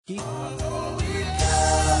Milwaukee.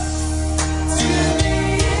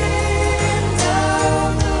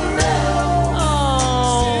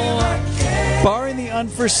 Barring the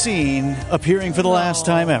unforeseen, appearing for the last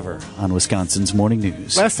time ever on Wisconsin's Morning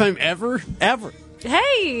News. Last time ever? Ever.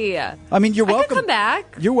 Hey! I mean, you're welcome. I could come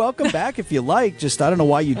back. You're welcome back if you like. Just, I don't know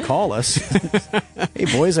why you'd call us. Hey,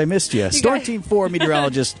 boys, I missed you. Storm Team 4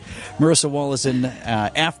 meteorologist Marisa Woloszyn,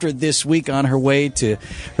 after this week on her way to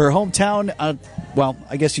her hometown. Well,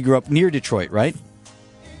 I guess you grew up near Detroit, right?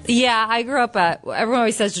 Yeah, I grew up everyone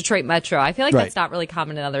always says Detroit Metro. I feel like that's not really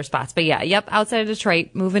common in other spots. But yeah, outside of Detroit,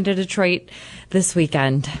 moving to Detroit this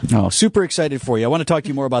weekend. Oh, super excited for you. I want to talk to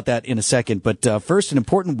you more about that in a second. But first, an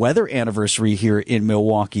important weather anniversary here in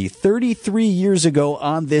Milwaukee. 33 years ago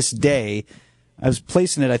on this day, I was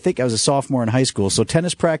placing it, I think I was a sophomore in high school, so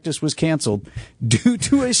tennis practice was canceled due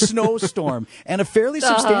to a snowstorm, and a fairly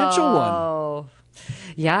substantial one.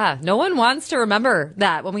 Yeah, no one wants to remember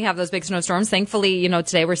that when we have those big snowstorms. Thankfully,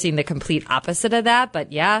 today we're seeing the complete opposite of that.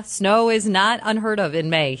 But yeah, snow is not unheard of in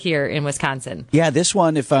May here in Wisconsin. Yeah, this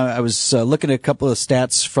one, if I was looking at a couple of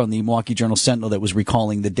stats from the Milwaukee Journal-Sentinel that was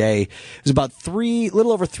recalling the day, it was about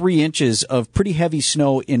little over 3 inches of pretty heavy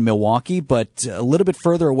snow in Milwaukee, but a little bit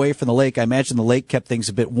further away from the lake. I imagine the lake kept things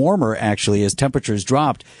a bit warmer, actually, as temperatures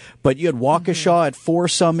dropped. But you had Waukesha at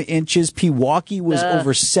 4-some inches. Pewaukee was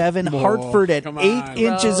over 7. Hartford at 8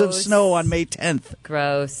 inches of snow on May 10th.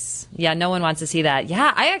 Gross. Yeah, no one wants to see that.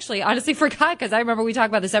 Yeah, I actually honestly forgot because I remember we talk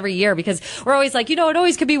about this every year because we're always like, it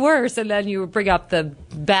always could be worse. And then you bring up the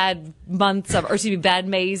bad bad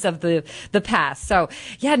Mays of the past. So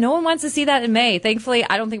yeah, no one wants to see that in May. Thankfully,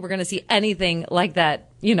 I don't think we're going to see anything like that,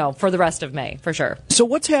 for the rest of May, for sure. So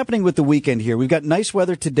what's happening with the weekend here? We've got nice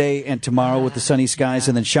weather today and tomorrow with the sunny skies,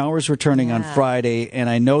 and then showers returning on Friday. And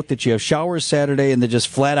I note that you have showers Saturday and then just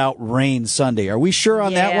flat out rain Sunday. Are we sure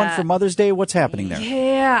on that one for Mother's Day? What's happening there?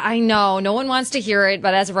 Yeah, I know. No one wants to hear it.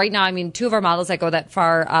 But as of right now, two of our models that go that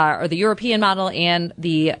far are the European model and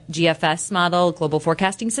the GFS model, Global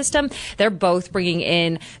Forecasting System. They're both bringing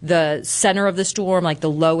in the center of the storm, like the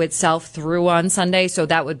low itself, through on Sunday. So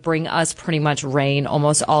that would bring us pretty much rain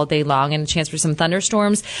almost all day long and a chance for some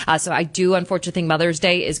thunderstorms. So I do unfortunately think Mother's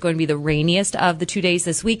Day is going to be the rainiest of the 2 days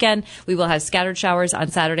this weekend. We will have scattered showers on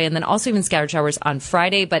Saturday and then also even scattered showers on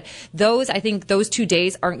Friday. But I think those 2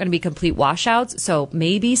 days aren't going to be complete washouts. So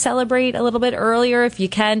maybe celebrate a little bit earlier if you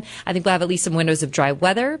can. I think we'll have at least some windows of dry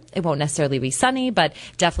weather. It won't necessarily be sunny, but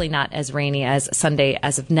definitely not as rainy as Sunday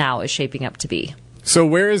as of now is shaping up to be. So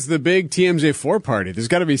where is the big TMJ4 party? There's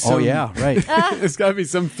got to be some. Oh yeah, right. There's got to be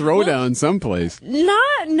some throwdown someplace. No,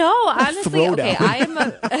 honestly. Okay,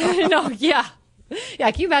 yeah.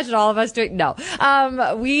 Yeah, can you imagine all of us doing? No.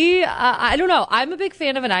 I don't know. I'm a big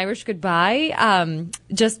fan of an Irish goodbye,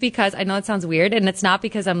 just because I know it sounds weird, and it's not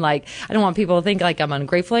because I'm I don't want people to think like I'm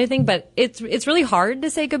ungrateful or anything, but it's really hard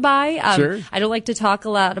to say goodbye. Sure. I don't like to talk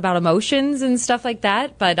a lot about emotions and stuff like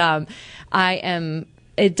that, but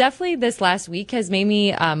it definitely this last week has made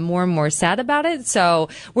me more and more sad about it. So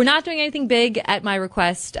we're not doing anything big at my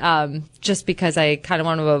request, just because I kind of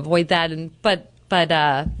want to avoid that. But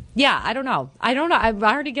yeah, I don't know. I'm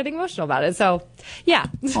already getting emotional about it. So yeah.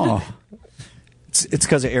 Oh. It's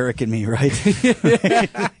because of Eric and me, right?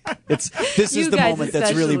 This is the moment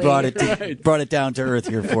that's really brought it down to earth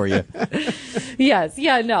here for you. Yes,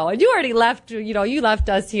 yeah, no, and you already left. You left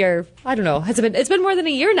us here. I don't know. It's been more than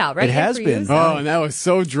a year now, right? It has been. Oh, and that was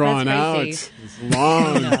so drawn out. It's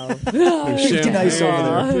long. It's nice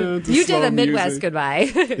over there. You did a Midwest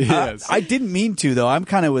goodbye. Yes, I didn't mean to though. I'm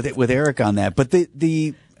kind of with Eric on that, but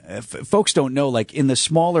the folks don't know. Like in the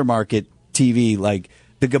smaller market TV,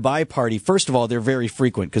 the goodbye party, first of all, they're very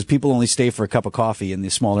frequent because people only stay for a cup of coffee in the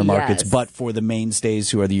smaller markets, but for the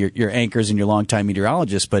mainstays who are your anchors and your longtime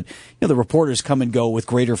meteorologists. But the reporters come and go with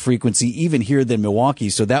greater frequency even here than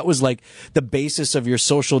Milwaukee. So that was the basis of your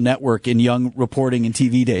social network in young reporting and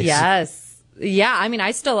TV days. Yes. Yeah,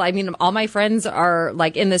 all my friends are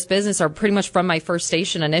in this business are pretty much from my first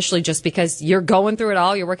station initially, just because you're going through it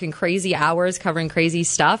all. You're working crazy hours covering crazy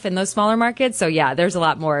stuff in those smaller markets. So yeah, there's a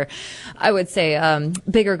lot more, I would say,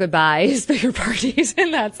 bigger goodbyes, bigger parties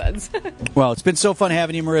in that sense. Well, it's been so fun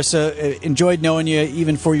having you, Marisa. Enjoyed knowing you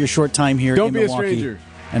even for your short time here in Milwaukee. Don't be a stranger.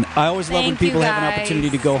 And I always love when people have an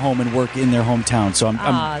opportunity to go home and work in their hometown. So I'm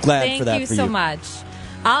glad for that for you. Thank you so much.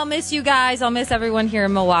 I'll miss you guys. I'll miss everyone here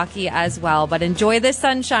in Milwaukee as well. But enjoy the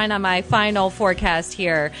sunshine on my final forecast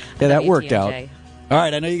here. Yeah, that worked out. All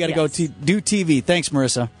right, I know you got to go do TV. Thanks,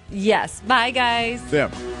 Marisa. Yes. Bye, guys. Yeah.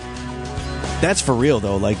 That's for real,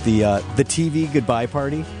 though. The TV goodbye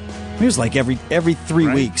party. It was every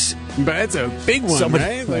 3 weeks. But it's a big one,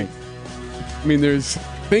 right? There's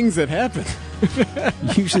things that happen.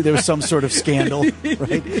 Usually there was some sort of scandal,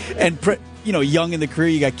 right? And young in the career,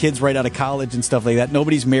 you got kids right out of college and stuff like that.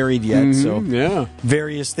 Nobody's married yet, so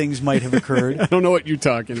various things might have occurred. I don't know what you're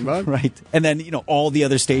talking about. Right. And then, all the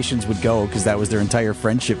other stations would go because that was their entire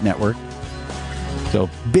friendship network. So,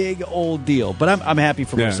 big old deal. But I'm happy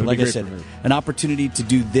for Marisa. Like I said, an opportunity to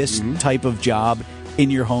do this type of job in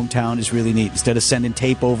your hometown is really neat. Instead of sending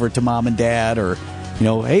tape over to mom and dad or,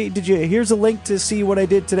 hey, here's a link to see what I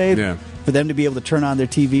did today. Yeah. For them to be able to turn on their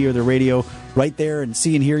TV or their radio right there and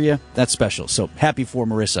see and hear you, that's special. So, happy for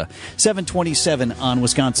Marisa. 7:27 on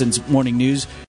Wisconsin's Morning News.